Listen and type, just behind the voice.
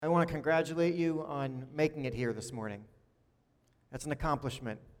want to congratulate you on making it here this morning. That's an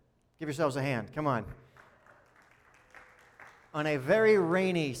accomplishment. Give yourselves a hand. Come on. On a very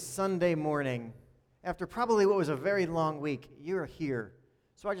rainy Sunday morning, after probably what was a very long week, you're here.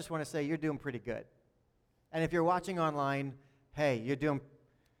 So I just want to say you're doing pretty good. And if you're watching online, hey,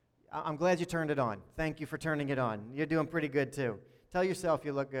 I'm glad you turned it on. Thank you for turning it on. You're doing pretty good too. Tell yourself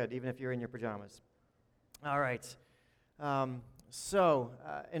you look good, even if you're in your pajamas. All right.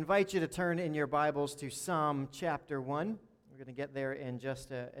 Invite you to turn in your Bibles to Psalm chapter 1. We're going to get there in just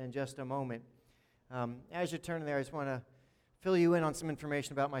a moment. As you turn there, I just want to fill you in on some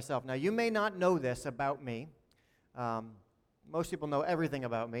information about myself. Now, you may not know this about me. Most people know everything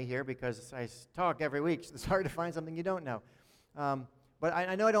about me here because I talk every week, so it's hard to find something you don't know. But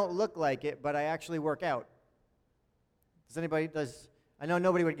I know I don't look like it, but I actually work out. I know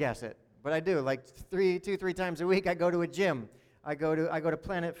nobody would guess it, but I do. Like 3 times a week, I go to a gym. I go to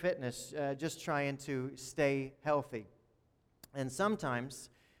Planet Fitness, just trying to stay healthy. And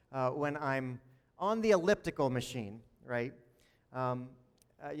sometimes when I'm on the elliptical machine, right? You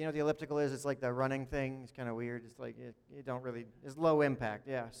know what the elliptical is? It's like the running thing. It's kind of weird. It's like it's low impact,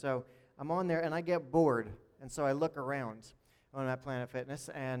 yeah. So I'm on there and I get bored, and so I look around on that Planet Fitness,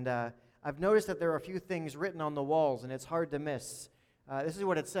 and I've noticed that there are a few things written on the walls, and it's hard to miss. This is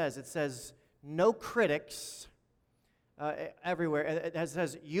what it says. It says, no critics everywhere. It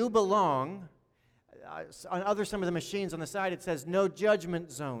says, you belong. On some of the machines on the side, it says, no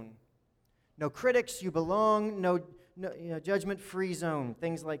judgment zone. No critics, you belong, no judgment-free zone,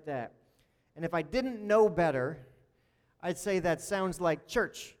 things like that. And if I didn't know better, I'd say that sounds like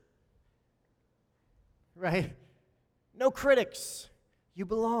church, right? No critics, you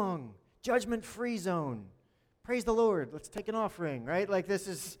belong, judgment-free zone. Praise the Lord, let's take an offering, right? Like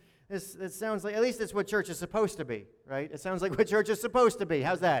it sounds like, at least it's what church is supposed to be, right? It sounds like what church is supposed to be.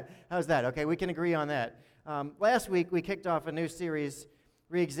 How's that? Okay, we can agree on that. Last week, we kicked off a new series,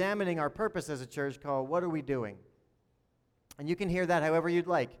 re-examining our purpose as a church, called What Are We Doing? And you can hear that however you'd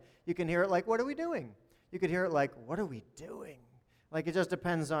like. You can hear it like, what are we doing? You could hear it like, what are we doing? Like it just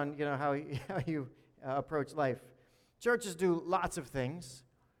depends on how you approach life. Churches do lots of things.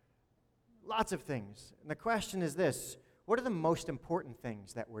 And the question is this: what are the most important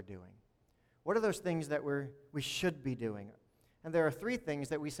things that we're doing? What are those things that we should be doing? And there are 3 things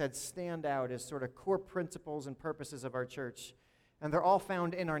that we said stand out as sort of core principles and purposes of our church, and they're all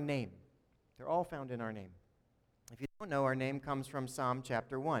found in our name. If you don't know, our name comes from Psalm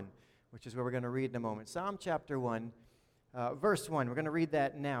chapter 1, which is where we're going to read in a moment. Psalm chapter 1, verse 1. We're going to read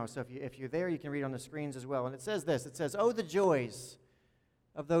that now. So if you're there, you can read on the screens as well. And it says this. It says, "Oh, the joys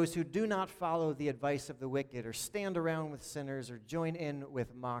of those who do not follow the advice of the wicked, or stand around with sinners, or join in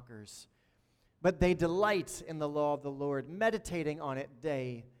with mockers. But they delight in the law of the Lord, meditating on it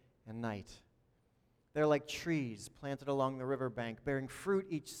day and night. They're like trees planted along the riverbank, bearing fruit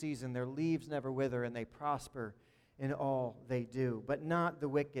each season. Their leaves never wither, and they prosper in all they do. But not the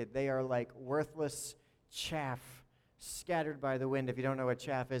wicked. They are like worthless chaff scattered by the wind." If you don't know what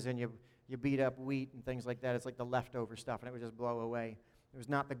chaff is, and you beat up wheat and things like that, it's like the leftover stuff, and it would just blow away. It was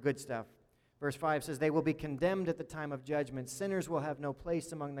not the good stuff. Verse 5 says, "They will be condemned at the time of judgment. Sinners will have no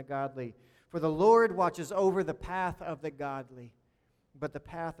place among the godly. For the Lord watches over the path of the godly, but the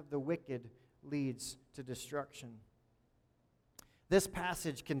path of the wicked leads to destruction." This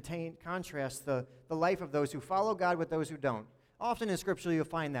passage contrasts the life of those who follow God with those who don't. Often in Scripture you'll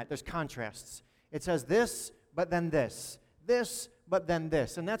find that. There's contrasts. It says this, but then this. This, but then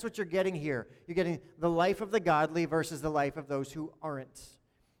this. And that's what you're getting here. You're getting the life of the godly versus the life of those who aren't.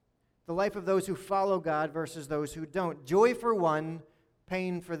 The life of those who follow God versus those who don't. Joy for one,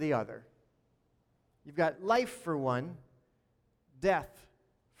 pain for the other. You've got life for one, death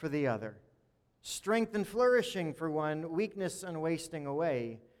for the other. Strength and flourishing for one, weakness and wasting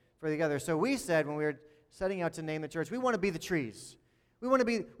away for the other. So we said when we were setting out to name the church, we want to be the trees. We want to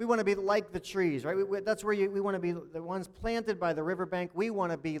be like the trees, right? That's where we want to be the ones planted by the riverbank. We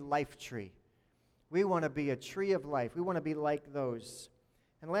want to be Life Tree. We want to be a tree of life. We want to be like those.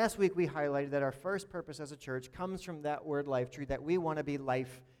 And last week we highlighted that our first purpose as a church comes from that word Life Tree, that we want to be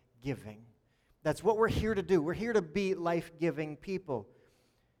life-giving. That's what we're here to do. We're here to be life-giving people.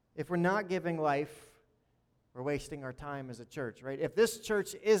 If we're not giving life, we're wasting our time as a church, right? If this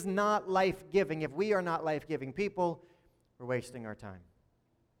church is not life-giving, if we are not life-giving people, we're wasting our time.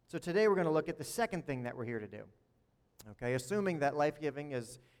 So today we're going to look at the second thing that we're here to do. Okay, assuming that life-giving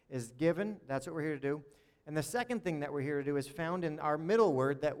is given, that's what we're here to do. And the second thing that we're here to do is found in our middle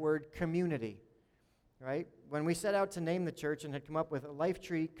word, that word community, right? When we set out to name the church and had come up with a Life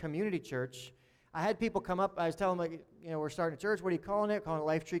Tree Community Church, I had people come up, I was telling them, like, we're starting a church. What are you calling it? Calling it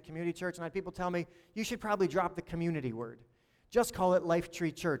Life Tree Community Church. And I had people tell me, you should probably drop the community word. Just call it Life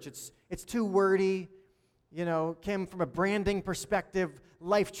Tree Church. It's too wordy. Kim, from a branding perspective,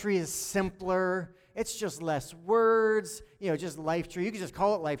 Life Tree is simpler. It's just less words. Just Life Tree. You can just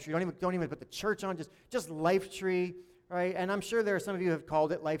call it Life Tree. Don't even put the church on. Just Life Tree, right? And I'm sure there are some of you who have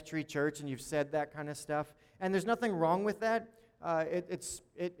called it Life Tree Church, and you've said that kind of stuff. And there's nothing wrong with that.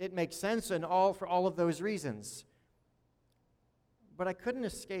 It makes sense for all of those reasons. But I couldn't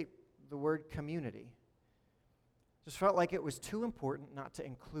escape the word community. Just felt like it was too important not to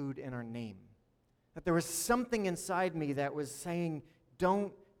include in our name. That there was something inside me that was saying,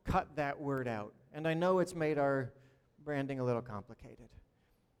 don't cut that word out. And I know it's made our branding a little complicated.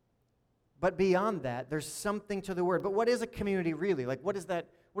 But beyond that, there's something to the word. But what is a community really? Like, what does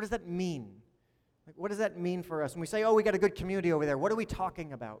that mean? Like, what does that mean for us? When we say, we got a good community over there, what are we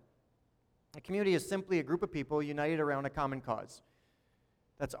talking about? A community is simply a group of people united around a common cause.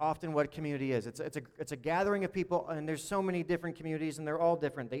 That's often what a community is. It's a gathering of people, and there's so many different communities, and they're all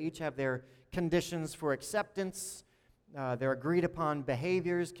different. They each have their conditions for acceptance, their agreed-upon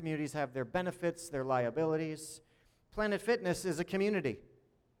behaviors. Communities have their benefits, their liabilities. Planet Fitness is a community.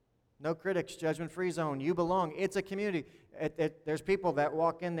 No critics, judgment-free zone. You belong. It's a community. There's people that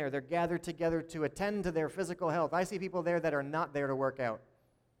walk in there. They're gathered together to attend to their physical health. I see people there that are not there to work out.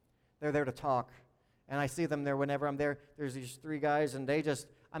 They're there to talk. And I see them there whenever I'm there. There's these 3 guys, and they sit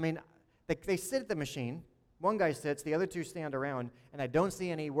at the machine. One guy sits, the other 2 stand around, and I don't see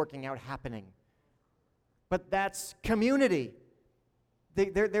any working out happening. But that's community.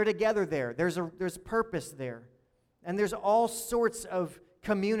 They're together there. There's purpose there. And there's all sorts of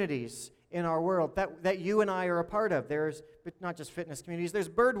communities in our world that you and I are a part of. There's not just fitness communities, there's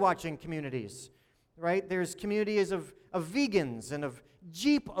bird watching communities, right? There's communities of vegans and of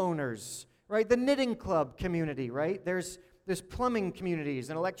Jeep owners, right? The knitting club community, right? There's plumbing communities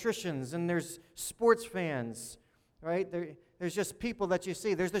and electricians, and there's sports fans, right? There's just people that you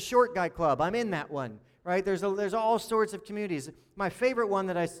see. There's the short guy club. I'm in that one, right? There's all sorts of communities. My favorite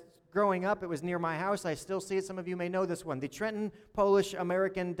one growing up, it was near my house. I still see it. Some of you may know this one. The Trenton Polish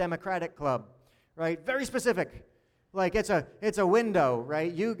American Democratic Club, right? Very specific. Like it's a window,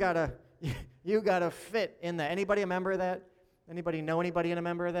 right? You gotta fit in that. Anybody a member of that? Anybody know anybody in a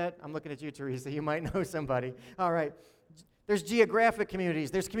member of that? I'm looking at you, Teresa. You might know somebody. All right. There's geographic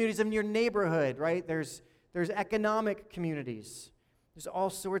communities. There's communities in your neighborhood, right? There's economic communities. There's all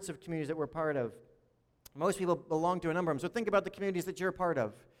sorts of communities that we're part of. Most people belong to a number of them. So think about the communities that you're a part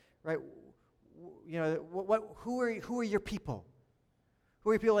of, right? Who are your people?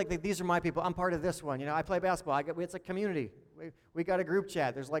 Who are your people like these are my people? I'm part of this one. I play basketball. It's a community. We got a group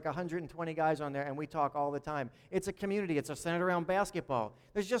chat. There's like 120 guys on there, and we talk all the time. It's a community. It's centered around basketball.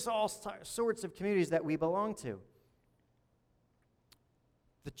 There's just all sorts of communities that we belong to.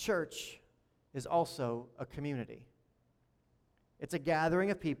 The church is also a community. It's a gathering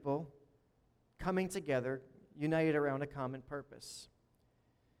of people coming together, united around a common purpose.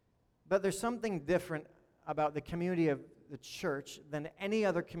 But there's something different about the community of the church than any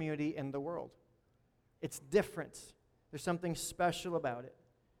other community in the world. It's different. There's something special about it.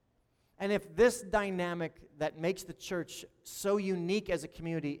 And if this dynamic that makes the church so unique as a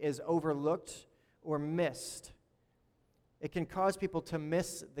community is overlooked or missed, it can cause people to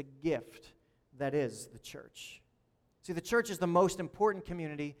miss the gift that is the church. See, the church is the most important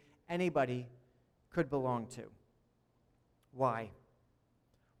community anybody could belong to. Why?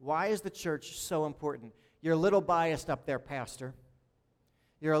 Why is the church so important? You're a little biased up there, Pastor.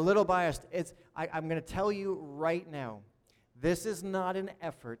 You're a little biased. I'm going to tell you right now, this is not an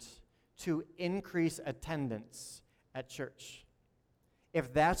effort to increase attendance at church.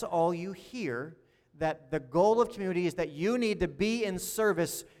 If that's all you hear, that the goal of community is that you need to be in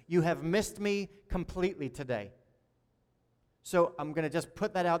service, you have missed me completely today. So I'm going to just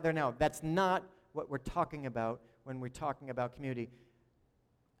put that out there now. That's not what we're talking about when we're talking about community.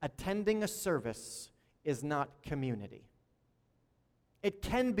 Attending a service is not community. It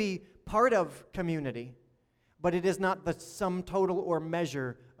can be part of community, but it is not the sum total or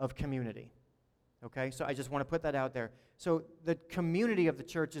measure of community. Okay, so I just want to put that out there. So the community of the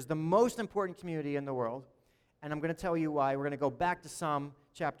church is the most important community in the world, and I'm going to tell you why. We're going to go back to Psalm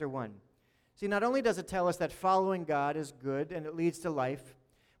chapter 1. See, not only does it tell us that following God is good and it leads to life,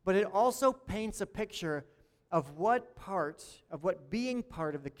 but it also paints a picture of what being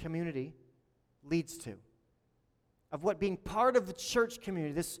part of the community leads to, of what being part of the church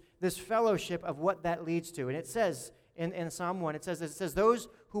community, this fellowship, of what that leads to. And it says in Psalm 1, it says, those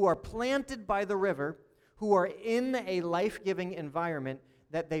who are planted by the river, who are in a life-giving environment,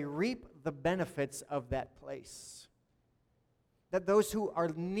 that they reap the benefits of that place. That those who are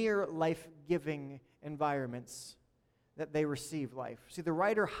near life-giving environments, that they receive life. See, the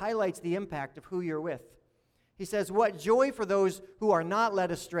writer highlights the impact of who you're with. He says, what joy for those who are not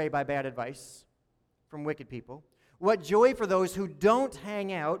led astray by bad advice from wicked people. What joy for those who don't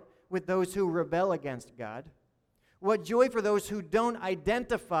hang out with those who rebel against God. What joy for those who don't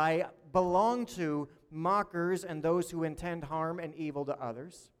identify, belong to mockers and those who intend harm and evil to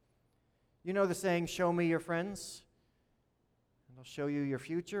others. You know the saying, show me your friends, and I'll show you your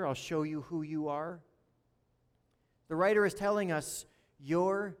future. I'll show you who you are. The writer is telling us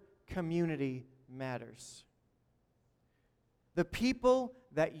your community matters. The people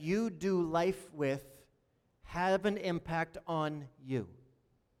that you do life with have an impact on you.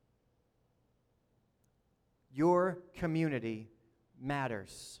 Your community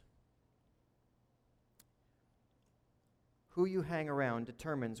matters. Who you hang around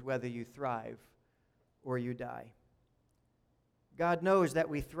determines whether you thrive or you die. God knows that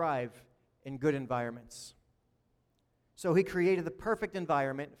we thrive in good environments. So he created the perfect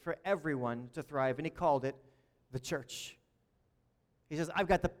environment for everyone to thrive, and he called it the church. He says, I've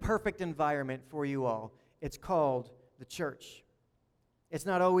got the perfect environment for you all. It's called the church. It's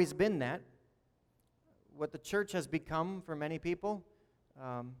not always been that. What the church has become for many people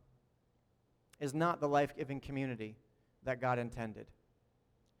is not the life-giving community that God intended.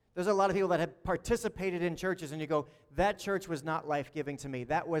 There's a lot of people that have participated in churches, and you go, that church was not life-giving to me.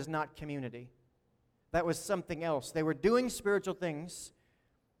 That was not community. That was something else. They were doing spiritual things,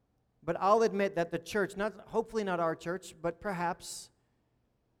 but I'll admit that the church, hopefully not our church, but perhaps,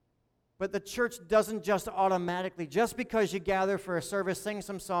 but the church doesn't just automatically, just because you gather for a service, sing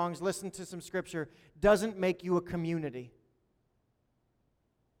some songs, listen to some scripture, doesn't make you a community.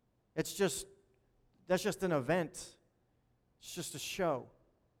 That's just an event. It's just a show.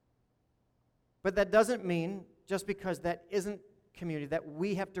 But that doesn't mean, just because that isn't community, that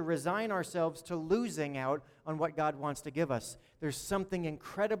we have to resign ourselves to losing out on what God wants to give us. There's something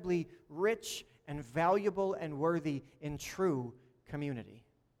incredibly rich and valuable and worthy in true community.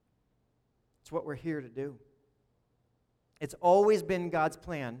 It's what we're here to do. It's always been God's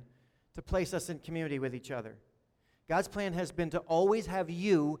plan to place us in community with each other. God's plan has been to always have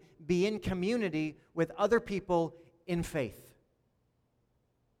you be in community with other people in faith.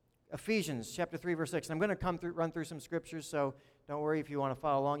 Ephesians chapter 3, verse 6. And I'm going to run through some scriptures, so don't worry if you want to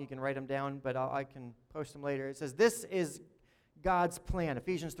follow along. You can write them down, but I can post them later. It says, this is God's plan.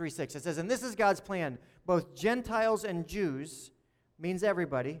 Ephesians 3, 6. It says, and this is God's plan. Both Gentiles and Jews, means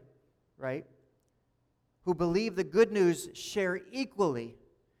everybody, right, who believe the good news share equally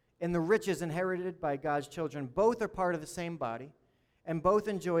in the riches inherited by God's children. Both are part of the same body, and both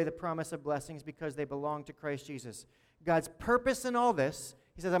enjoy the promise of blessings because they belong to Christ Jesus. God's purpose in all this,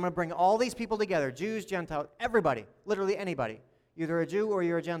 he says, I'm going to bring all these people together, Jews, Gentiles, everybody, literally anybody. You're a Jew or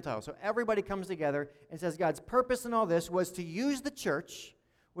you're a Gentile. So everybody comes together and says God's purpose in all this was to use the church,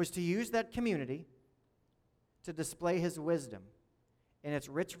 was to use that community to display his wisdom in its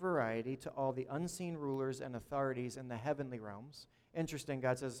rich variety to all the unseen rulers and authorities in the heavenly realms. Interesting,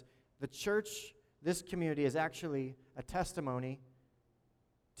 God says, the church, this community, is actually a testimony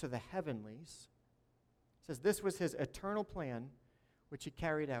to the heavenlies. It says this was his eternal plan, which he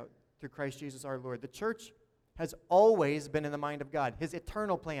carried out through Christ Jesus our Lord. The church has always been in the mind of God, his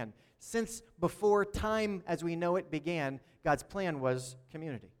eternal plan. Since before time as we know it began, God's plan was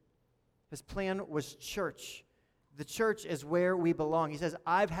community. His plan was church. The church is where we belong. He says,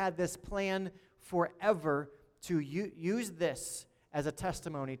 I've had this plan forever to use this as a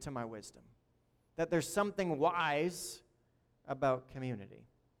testimony to my wisdom. That there's something wise about community.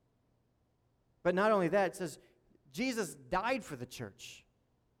 But not only that, it says Jesus died for the church.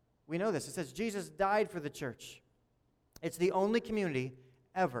 We know this. It says Jesus died for the church. It's the only community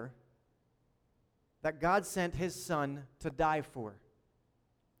ever that God sent his son to die for.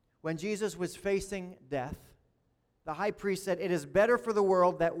 When Jesus was facing death, the high priest said, it is better for the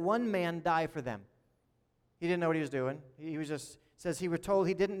world that one man die for them. He didn't know what he was doing. He was just, says he was told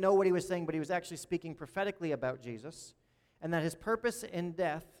he didn't know what he was saying, but he was actually speaking prophetically about Jesus, and that his purpose in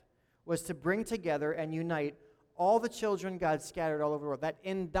death was to bring together and unite all the children God scattered all over the world. That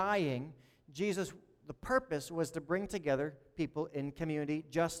in dying, Jesus, the purpose was to bring together people in community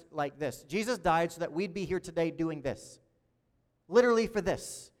just like this. Jesus died so that we'd be here today doing this. Literally for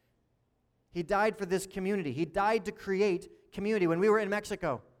this. He died for this community. He died to create community. When we were in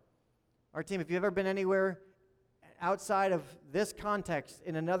Mexico, our team, if you've ever been anywhere outside of this context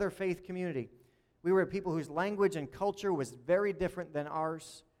in another faith community, we were people whose language and culture was very different than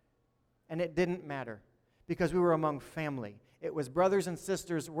ours, and it didn't matter because we were among family. It was brothers and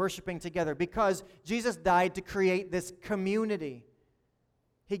sisters worshiping together because Jesus died to create this community.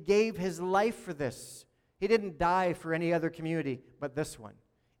 He gave his life for this. He didn't die for any other community but this one.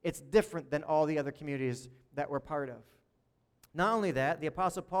 It's different than all the other communities that we're part of. Not only that, the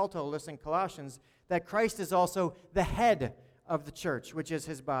Apostle Paul told us in Colossians that Christ is also the head of the church, which is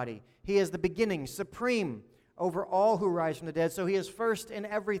his body. He is the beginning, supreme over all who rise from the dead, so he is first in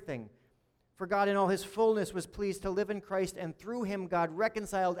everything. For God in all his fullness was pleased to live in Christ, and through him God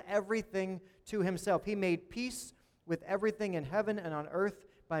reconciled everything to himself. He made peace with everything in heaven and on earth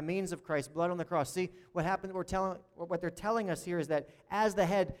by means of Christ's blood on the cross. See, what happened? What they're telling us here is that as the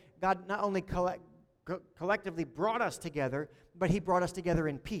head, God not only collectively brought us together, but he brought us together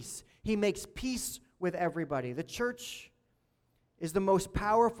in peace. He makes peace with everybody. The church is the most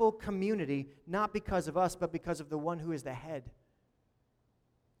powerful community, not because of us, but because of the one who is the head.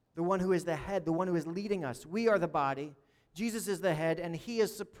 The one who is the head, the one who is leading us. We are the body. Jesus is the head, and he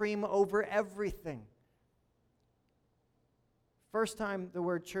is supreme over everything. First time the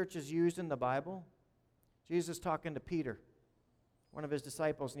word church is used in the Bible, Jesus is talking to Peter, one of his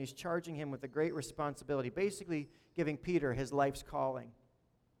disciples, and he's charging him with a great responsibility, basically giving Peter his life's calling.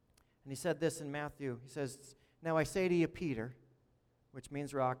 And he said this in Matthew. He says, "Now I say to you, Peter," which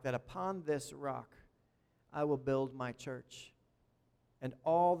means rock, "that upon this rock I will build my church, and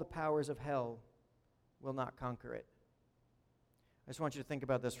all the powers of hell will not conquer it." I just want you to think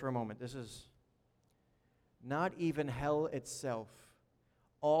about this for a moment. This is not even hell itself.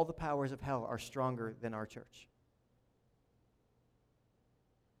 All the powers of hell are stronger than our church.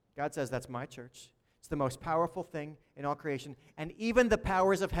 God says, that's my church. It's the most powerful thing in all creation. And even the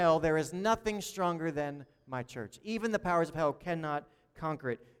powers of hell, there is nothing stronger than my church. Even the powers of hell cannot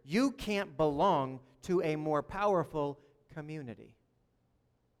conquer it. You can't belong to a more powerful community.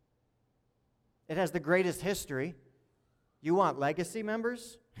 It has the greatest history. You want legacy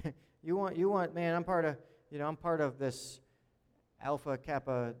members? you want, man, I'm part of this Alpha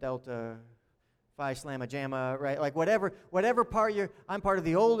Kappa Delta Phi Slamma Jamma, right? Like whatever part I'm part of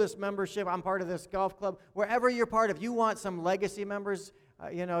the oldest membership, I'm part of this golf club. Wherever you're part of, you want some legacy members,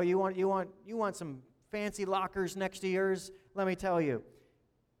 you want some fancy lockers next to yours. Let me tell you.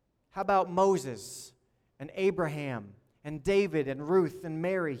 How about Moses and Abraham and David and Ruth and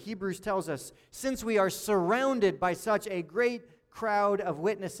Mary? Hebrews tells us, since we are surrounded by such a great crowd of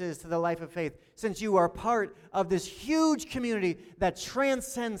witnesses to the life of faith, since you are part of this huge community that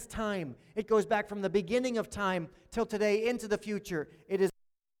transcends time, it goes back from the beginning of time till today into the future. It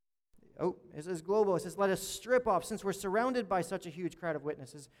is global. It says, let us strip off, since we're surrounded by such a huge crowd of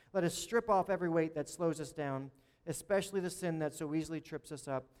witnesses, let us strip off every weight that slows us down, especially the sin that so easily trips us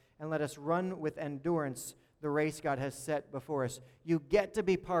up, and let us run with endurance the race God has set before us. You get to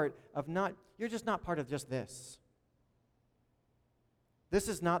be part of you're just not part of just this. This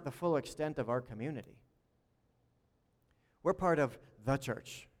is not the full extent of our community. We're part of the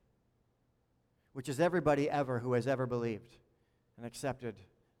church, which is everybody ever who has ever believed and accepted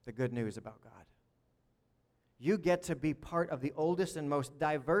the good news about God. You get to be part of the oldest and most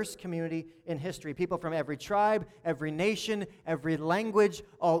diverse community in history. People from every tribe, every nation, every language,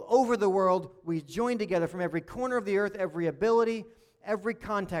 all over the world. We join together from every corner of the earth, every ability, every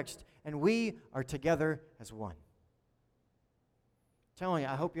context, and we are together as one. I'm telling you,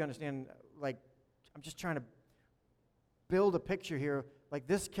 I hope you understand, I'm just trying to build a picture here.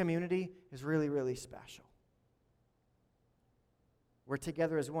 This community is really, really special. We're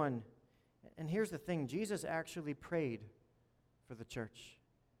together as one. And here's the thing, Jesus actually prayed for the church.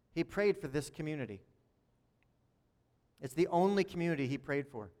 He prayed for this community. It's the only community he prayed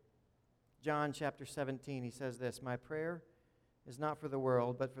for. John chapter 17, he says this, "My prayer is not for the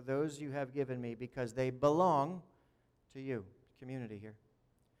world, but for those you have given me, because they belong to you." Community here.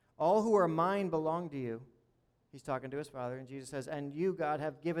 "All who are mine belong to you." He's talking to his Father, and Jesus says, "And you, God,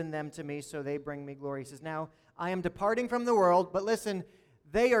 have given them to me, so they bring me glory." He says, "Now I am departing from the world, but listen,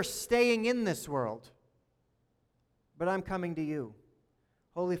 they are staying in this world, but I'm coming to you.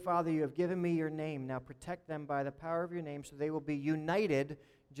 Holy Father, you have given me your name. Now protect them by the power of your name, so they will be united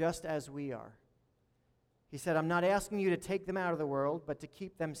just as we are." He said, "I'm not asking you to take them out of the world, but to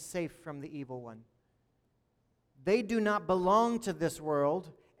keep them safe from the evil one. They do not belong to this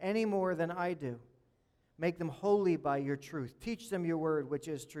world any more than I do. Make them holy by your truth. Teach them your word, which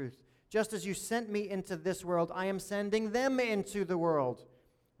is truth. Just as you sent me into this world, I am sending them into the world."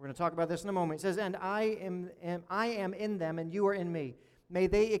 We're going to talk about this in a moment. It says, "And I am in them, and you are in me. May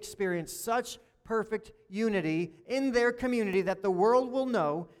they experience such perfect unity in their community that the world will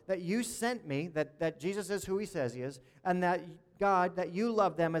know that you sent me," that Jesus is who he says he is, "and that God, that you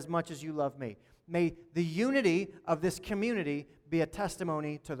love them as much as you love me. May the unity of this community be a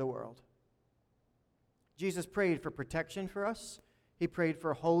testimony to the world. Jesus prayed for protection for us. He prayed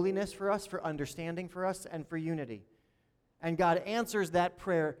for holiness for us, for understanding for us, and for unity. And God answers that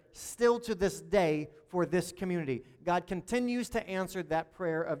prayer still to this day for this community. God continues to answer that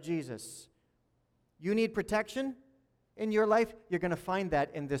prayer of Jesus. You need protection in your life? You're going to find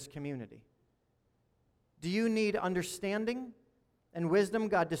that in this community. Do you need understanding and wisdom?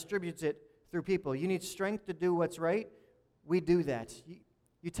 God distributes it through people. You need strength to do what's right? We do that.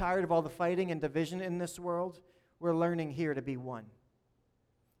 You tired of all the fighting and division in this world? We're learning here to be one.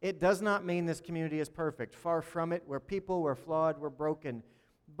 It does not mean this community is perfect. Far from it. We're people, we're flawed, we're broken.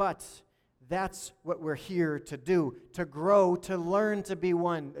 But that's what we're here to do, to grow, to learn to be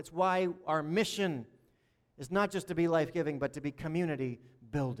one. It's why our mission is not just to be life-giving, but to be community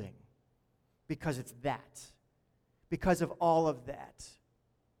building. Because it's that. Because of all of that.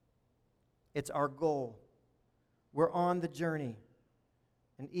 It's our goal. We're on the journey.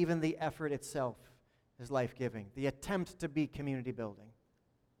 And even the effort itself is life-giving. The attempt to be community building.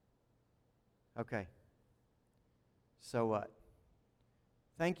 Okay. So what?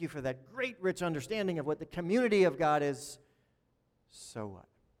 Thank you for that great, rich understanding of what the community of God is. So what?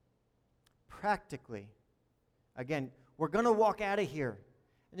 Practically, again, we're going to walk out of here.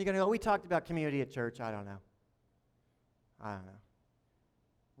 And you're going to go, we talked about community at church. I don't know.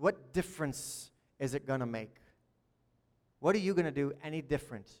 What difference is it going to make? What are you going to do any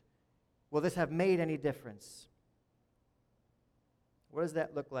different? Will this have made any difference? What does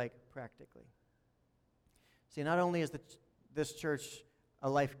that look like practically? See, not only is this church a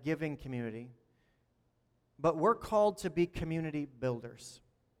life-giving community, but we're called to be community builders.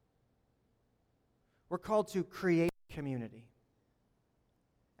 We're called to create community.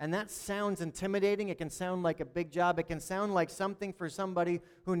 And that sounds intimidating. It can sound like a big job. It can sound like something for somebody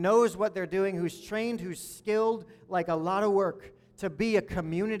who knows what they're doing, who's trained, who's skilled, like a lot of work. To be a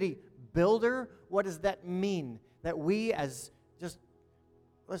community builder, what does that mean? That we as just,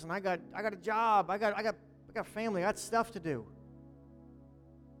 listen, I got a job. I got family. I got stuff to do.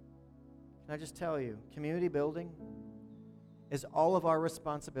 Can I just tell you, community building is all of our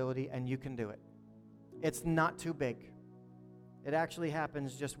responsibility, and you can do it. It's not too big. It actually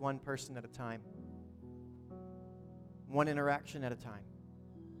happens just one person at a time. One interaction at a time.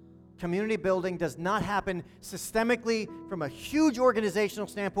 Community building does not happen systemically from a huge organizational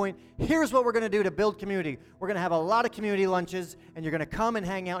standpoint. Here's what we're going to do to build community. We're going to have a lot of community lunches, and you're going to come and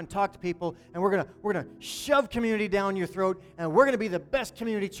hang out and talk to people, and we're going to shove community down your throat, and we're going to be the best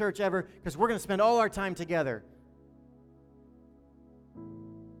community church ever because we're going to spend all our time together.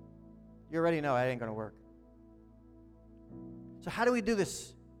 You already know that ain't going to work. So how do we do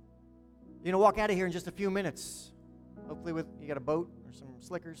this? You're going to walk out of here in just a few minutes. Hopefully you got a boat or some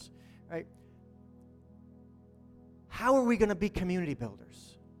slickers, right? How are we going to be community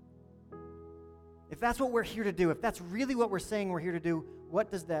builders? If that's what we're here to do, if that's really what we're saying we're here to do,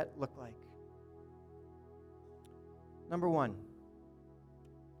 what does that look like? Number one,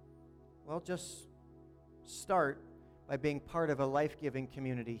 well, just start by being part of a life-giving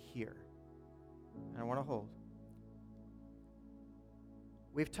community here. And I want to hold.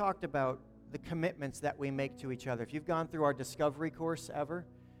 We've talked about the commitments that we make to each other. If you've gone through our discovery course ever,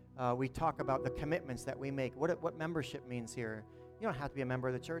 we talk about the commitments that we make. What membership means here. You don't have to be a member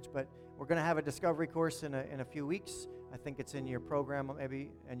of the church, but we're going to have a discovery course in a few weeks. I think it's in your program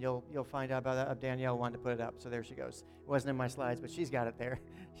maybe, and you'll find out about that. Danielle wanted to put it up, so there she goes. It wasn't in my slides, but she's got it there.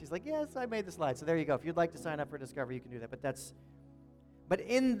 She's like, yes, I made the slide. So there you go. If you'd like to sign up for discovery, you can do that. But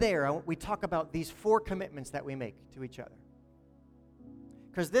in there, we talk about these 4 commitments that we make to each other.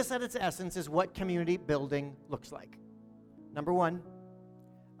 Because this, at its essence, is what community building looks like. Number 1,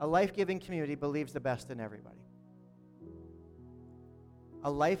 a life-giving community believes the best in everybody.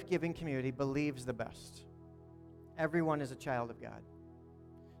 A life-giving community believes the best. Everyone is a child of God.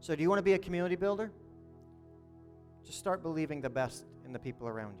 So do you want to be a community builder? Just start believing the best in the people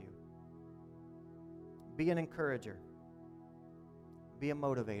around you. Be an encourager. Be a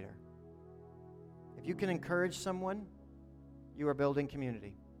motivator. If you can encourage someone, you are building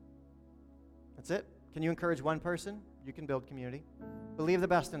community. That's it. Can you encourage one person? You can build community. Believe the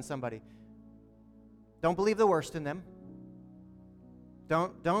best in somebody. Don't believe the worst in them.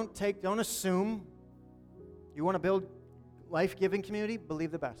 Don't assume. You want to build life-giving community?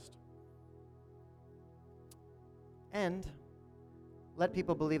 Believe the best. And let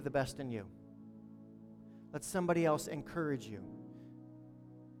people believe the best in you. Let somebody else encourage you.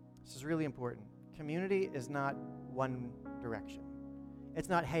 This is really important. Community is not one direction. It's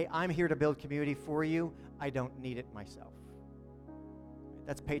not, hey, I'm here to build community for you. I don't need it myself.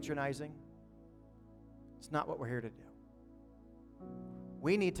 That's patronizing. It's not what we're here to do.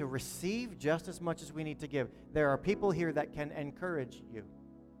 We need to receive just as much as we need to give. There are people here that can encourage you.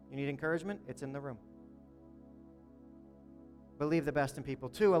 You need encouragement? It's in the room. Believe the best in people.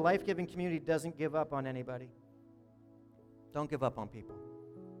 2, a life-giving community doesn't give up on anybody. Don't give up on people.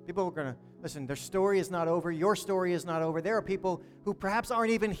 People are going to, listen, their story is not over. Your story is not over. There are people who perhaps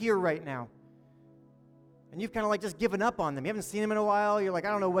aren't even here right now. And you've kind of like just given up on them. You haven't seen them in a while. You're like, I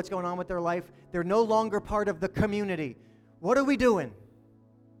don't know what's going on with their life. They're no longer part of the community. What are we doing?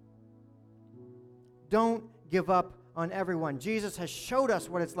 Don't give up on everyone. Jesus has showed us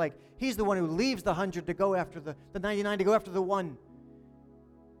what it's like. He's the one who leaves the 100 to go after the 99 to go after the 1.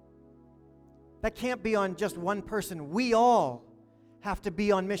 That can't be on just one person. We all have to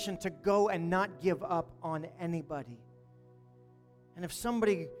be on mission to go and not give up on anybody. And if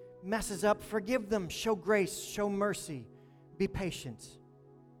somebody messes up, forgive them. Show grace. Show mercy. Be patient.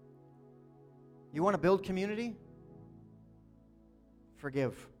 You want to build community?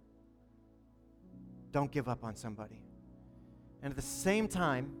 Forgive. Don't give up on somebody. And at the same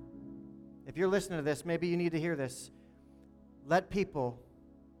time, if you're listening to this, maybe you need to hear this. Let people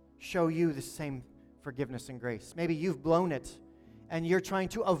show you the same forgiveness and grace. Maybe you've blown it and you're trying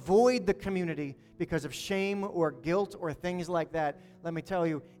to avoid the community because of shame or guilt or things like that. Let me tell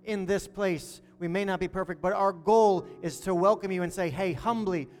you, in this place, we may not be perfect, but our goal is to welcome you and say, hey,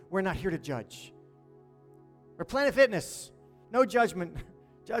 humbly, we're not here to judge. We're Planet Fitness. No judgment.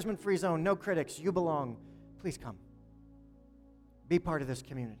 Judgment-free zone, no critics. You belong. Please come. Be part of this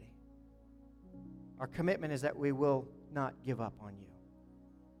community. Our commitment is that we will not give up on you.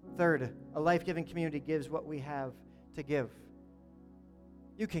 3rd, a life-giving community gives what we have to give.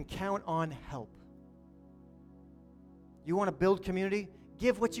 You can count on help. You want to build community?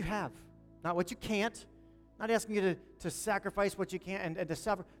 Give what you have, not what you can't. Not asking you to sacrifice what you can't and to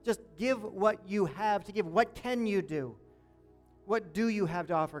suffer. Just give what you have to give. What can you do? What do you have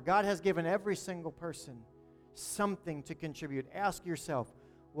to offer? God has given every single person something to contribute. Ask yourself,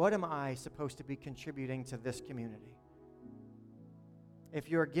 what am I supposed to be contributing to this community? If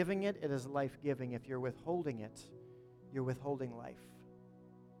you're giving it, it is life-giving. If you're withholding it, you're withholding life.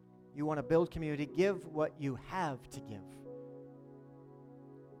 You want to build community, give what you have to give.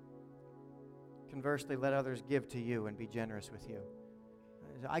 Conversely, let others give to you and be generous with you.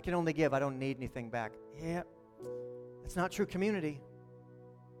 I can only give. I don't need anything back. Yeah. It's not true community.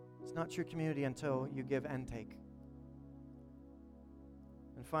 It's not true community until you give and take.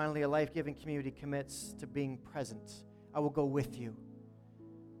 And finally, a life-giving community commits to being present. I will go with you.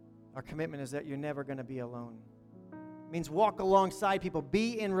 Our commitment is that you're never going to be alone. It means walk alongside people.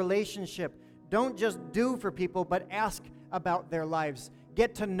 Be in relationship. Don't just do for people, but ask about their lives.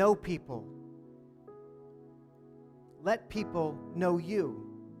 Get to know people. Let people know you.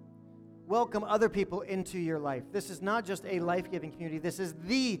 Welcome other people into your life. This is not just a life-giving community. This is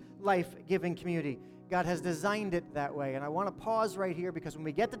the life-giving community. God has designed it that way. And I want to pause right here because when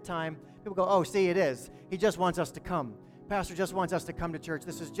we get the time, people go, oh, see, it is. He just wants us to come. Pastor just wants us to come to church.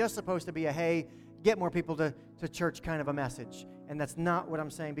 This is just supposed to be a, hey, get more people to church kind of a message. And that's not what I'm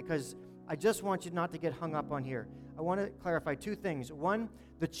saying because I just want you not to get hung up on here. I want to clarify 2 things. 1,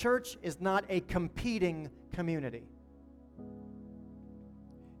 the church is not a competing community.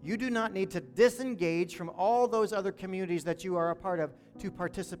 You do not need to disengage from all those other communities that you are a part of to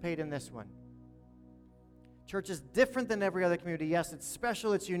participate in this one. Church is different than every other community. Yes, it's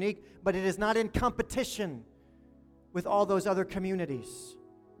special, it's unique, but it is not in competition with all those other communities.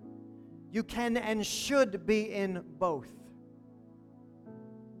 You can and should be in both.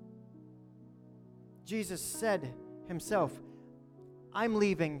 Jesus said himself, I'm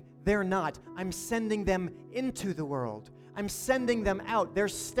leaving, they're not. I'm sending them into the world. I'm sending them out. They're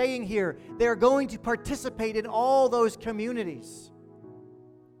staying here. They're going to participate in all those communities.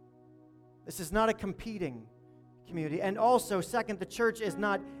 This is not a competing community. And also, second, the church is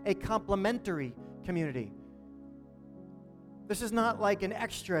not a complementary community. This is not like an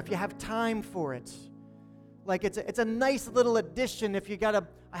extra if you have time for it. Like it's a nice little addition if you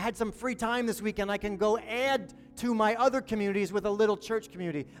I had some free time this weekend, I can go add to my other communities with a little church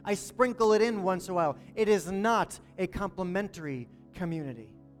community. I sprinkle it in once in a while. It is not a complementary community.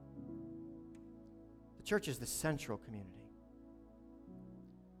 The church is the central community.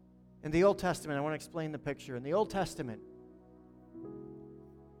 In the Old Testament, I want to explain the picture. In the Old Testament,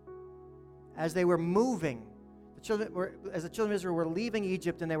 as they were moving, as the children of Israel were leaving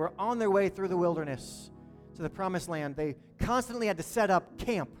Egypt and they were on their way through the wilderness to the promised land, they constantly had to set up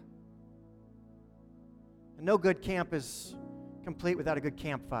camp. And no good camp is complete without a good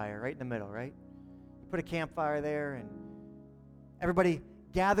campfire right in the middle, right? You put a campfire there and everybody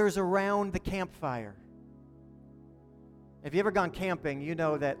gathers around the campfire. If you've ever gone camping, you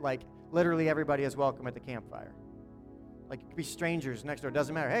know that, like, literally everybody is welcome at the campfire. Like, it could be strangers next door. It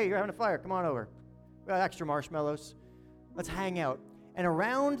doesn't matter. Hey, you're having a fire. Come on over. We got extra marshmallows. Let's hang out. And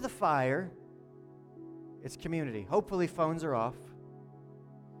around the fire, it's community. Hopefully phones are off.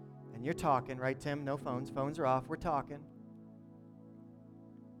 And you're talking, right, Tim? No phones. Phones are off. We're talking.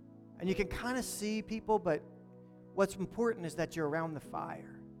 And you can kind of see people, but what's important is that you're around the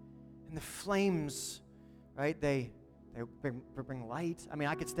fire. And the flames, right, they bring light. I mean,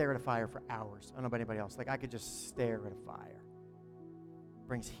 I could stare at a fire for hours. I don't know about anybody else. Like, I could just stare at a fire. It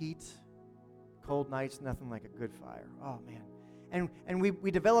brings heat. Cold nights, nothing like a good fire. Oh, man. And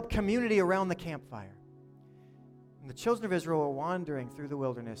we develop community around the campfire. When the children of Israel were wandering through the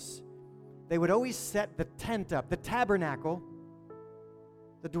wilderness, they would always set the tent up, the tabernacle,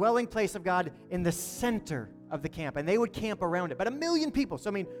 the dwelling place of God, in the center of the camp. And they would camp around it. But 1 million people. So,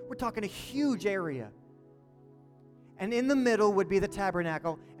 I mean, we're talking a huge area. And in the middle would be the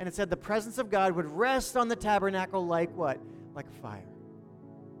tabernacle. And it said the presence of God would rest on the tabernacle like what? Like a fire.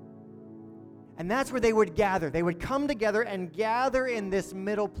 And that's where they would gather. They would come together and gather in this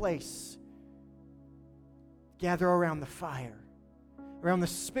middle place. Gather around the fire, around the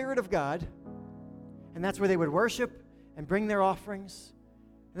Spirit of God. And that's where they would worship and bring their offerings.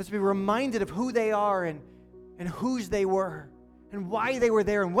 And let's be reminded of who they are and whose they were and why they were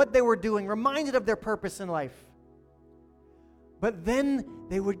there and what they were doing, reminded of their purpose in life. But then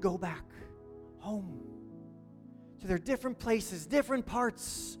they would go back home to their different places, different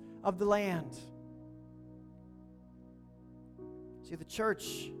parts of the land. See, the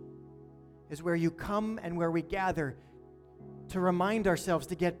church is where you come and where we gather to remind ourselves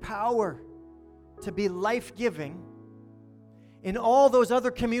to get power, to be life-giving in all those other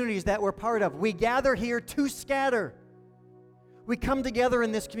communities that we're part of. We gather here to scatter. We come together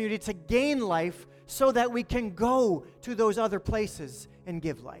in this community to gain life so that we can go to those other places and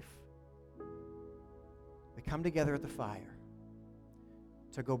give life. We come together at the fire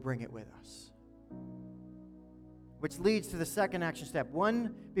to go bring it with us. Which leads to the second action step.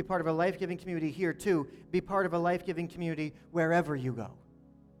 1, be part of a life-giving community here. 2, be part of a life-giving community wherever you go.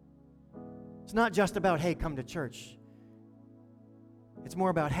 It's not just about, hey, come to church. It's more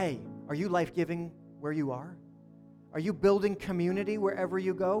about, hey, are you life-giving where you are? Are you building community wherever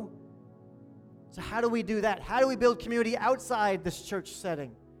you go? So how do we do that? How do we build community outside this church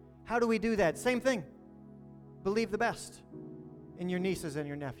setting? How do we do that? Same thing. Believe the best in your nieces and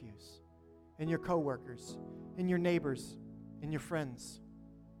your nephews, in your coworkers, in your neighbors, in your friends.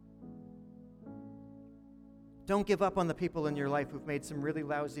 Don't give up on the people in your life who've made some really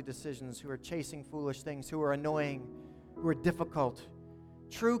lousy decisions, who are chasing foolish things, who are annoying, who are difficult.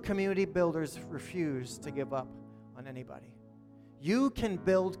 True community builders refuse to give up on anybody. You can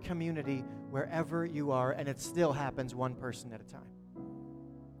build community wherever you are, and it still happens one person at a time.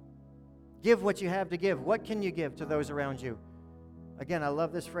 Give what you have to give. What can you give to those around you? Again, I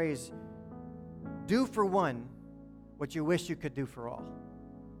love this phrase. Do for one what you wish you could do for all.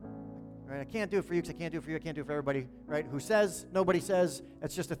 Right? I can't do it for you because I can't do it for you. I can't do it for everybody. Right? Who says? Nobody says.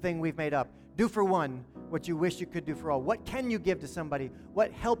 That's just a thing we've made up. Do for one what you wish you could do for all. What can you give to somebody?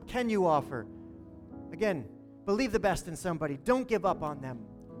 What help can you offer? Again, believe the best in somebody. Don't give up on them.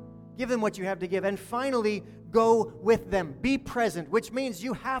 Give them what you have to give. And finally, go with them. Be present, which means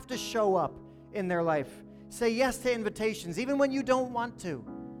you have to show up in their life. Say yes to invitations, even when you don't want to.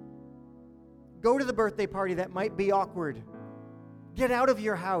 Go to the birthday party that might be awkward. Get out of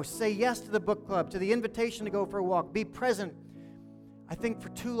your house. Say yes to the book club, to the invitation to go for a walk. Be present. I think for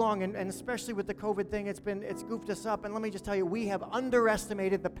too long, and especially with the COVID thing, it's goofed us up. And let me just tell you, we have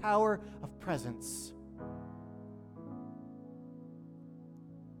underestimated the power of presence.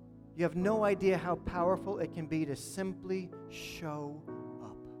 You have no idea how powerful it can be to simply show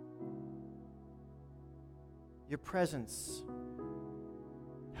up. Your presence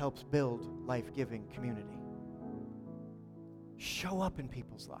helps build life-giving community. Show up in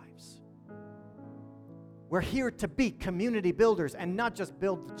people's lives. We're here to be community builders and not just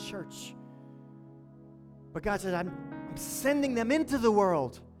build the church. But God said, I'm sending them into the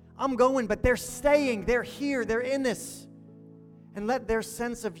world. I'm going, but they're staying. They're here. They're in this. And let their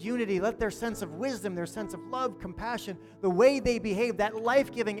sense of unity, let their sense of wisdom, their sense of love, compassion, the way they behave, that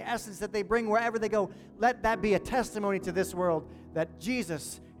life-giving essence that they bring wherever they go, let that be a testimony to this world that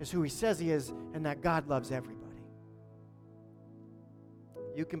Jesus is who he says he is and that God loves everybody.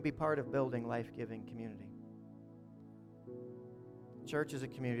 You can be part of building life-giving community. Church is a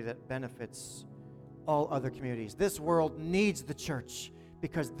community that benefits all other communities. This world needs the church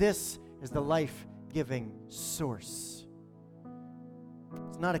because this is the life-giving source.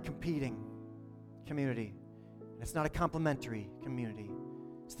 It's not a competing community. It's not a complementary community.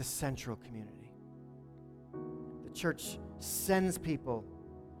 It's the central community. The church sends people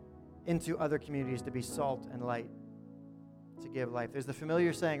into other communities to be salt and light, to give life. There's the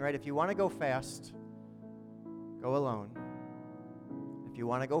familiar saying, right? If you want to go fast, go alone. If you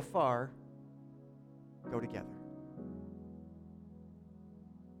want to go far, go together.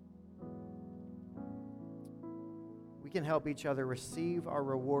 We can help each other receive our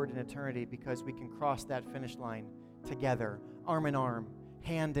reward in eternity because we can cross that finish line together, arm in arm,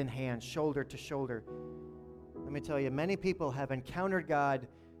 hand in hand, shoulder to shoulder. Let me tell you, many people have encountered God.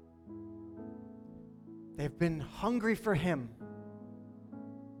 They've been hungry for Him,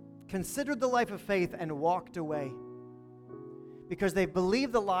 considered the life of faith, and walked away because they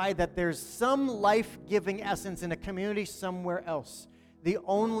believe the lie that there's some life-giving essence in a community somewhere else. The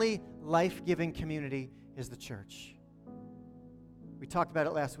only life-giving community is the church. We talked about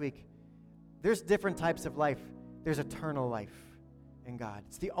it last week. There's different types of life. There's eternal life in God.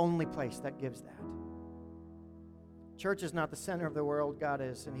 It's the only place that gives that. Church is not the center of the world. God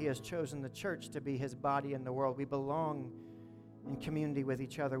is, and He has chosen the church to be His body in the world. We belong in community with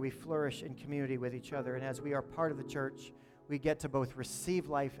each other. We flourish in community with each other. And as we are part of the church, we get to both receive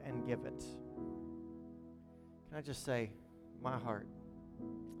life and give it. Can I just say, my heart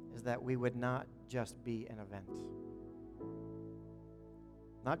is that we would not just be an event.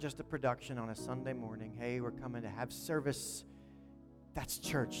 Not just a production on a Sunday morning. Hey, we're coming to have service. That's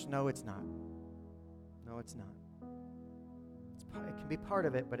church. No, it's not. No, it's not. It can be part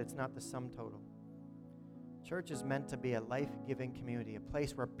of it, but it's not the sum total. Church is meant to be a life-giving community, a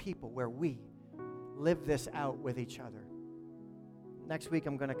place where we live this out with each other. Next week,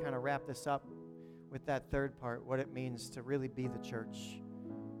 I'm going to kind of wrap this up with that third part, what it means to really be the church,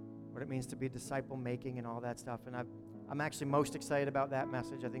 what it means to be disciple-making and all that stuff. And I'm actually most excited about that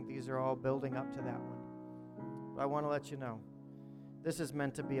message. I think these are all building up to that one. But I want to let you know, this is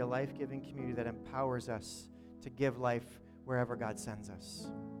meant to be a life-giving community that empowers us to give life wherever God sends us.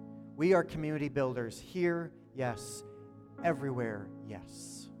 We are community builders here, yes. Everywhere,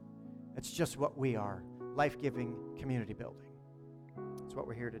 yes. It's just what we are, life-giving community building. It's what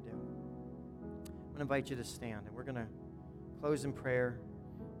we're here to do. I'm going to invite you to stand, and we're going to close in prayer,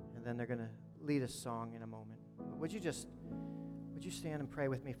 and then they're going to lead a song in a moment. But would you stand and pray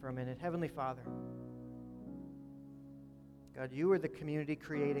with me for a minute? Heavenly Father, God, you are the community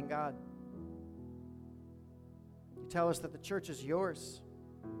creating God. You tell us that the church is yours,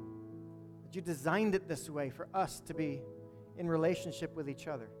 that you designed it this way for us to be in relationship with each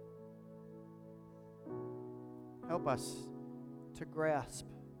other. Help us to grasp,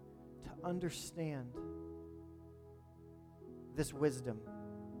 to understand this wisdom.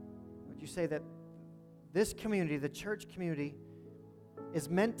 Would you say that this community, the church community, is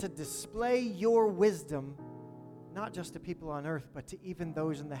meant to display your wisdom, not just to people on earth, but to even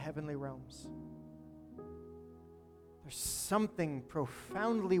those in the heavenly realms? There's something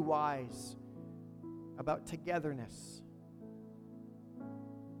profoundly wise about togetherness,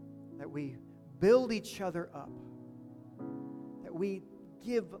 that we build each other up, that we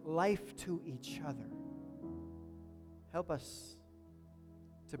give life to each other. Help us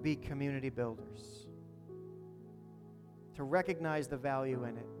to be community builders, to recognize the value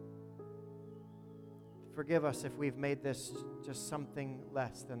in it. Forgive us if we've made this just something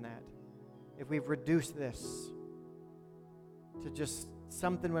less than that, if we've reduced this to just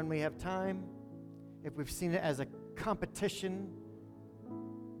something when we have time, if we've seen it as a competition.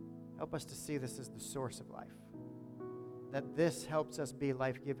 Help us to see this as the source of life, that this helps us be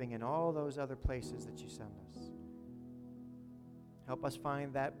life-giving in all those other places that you send us. Help us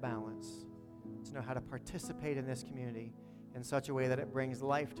find that balance, to know how to participate in this community in such a way that it brings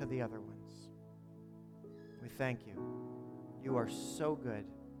life to the other ones. We thank you. You are so good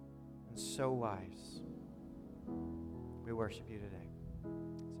and so wise. We worship you today.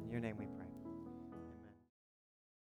 It's in your name we pray.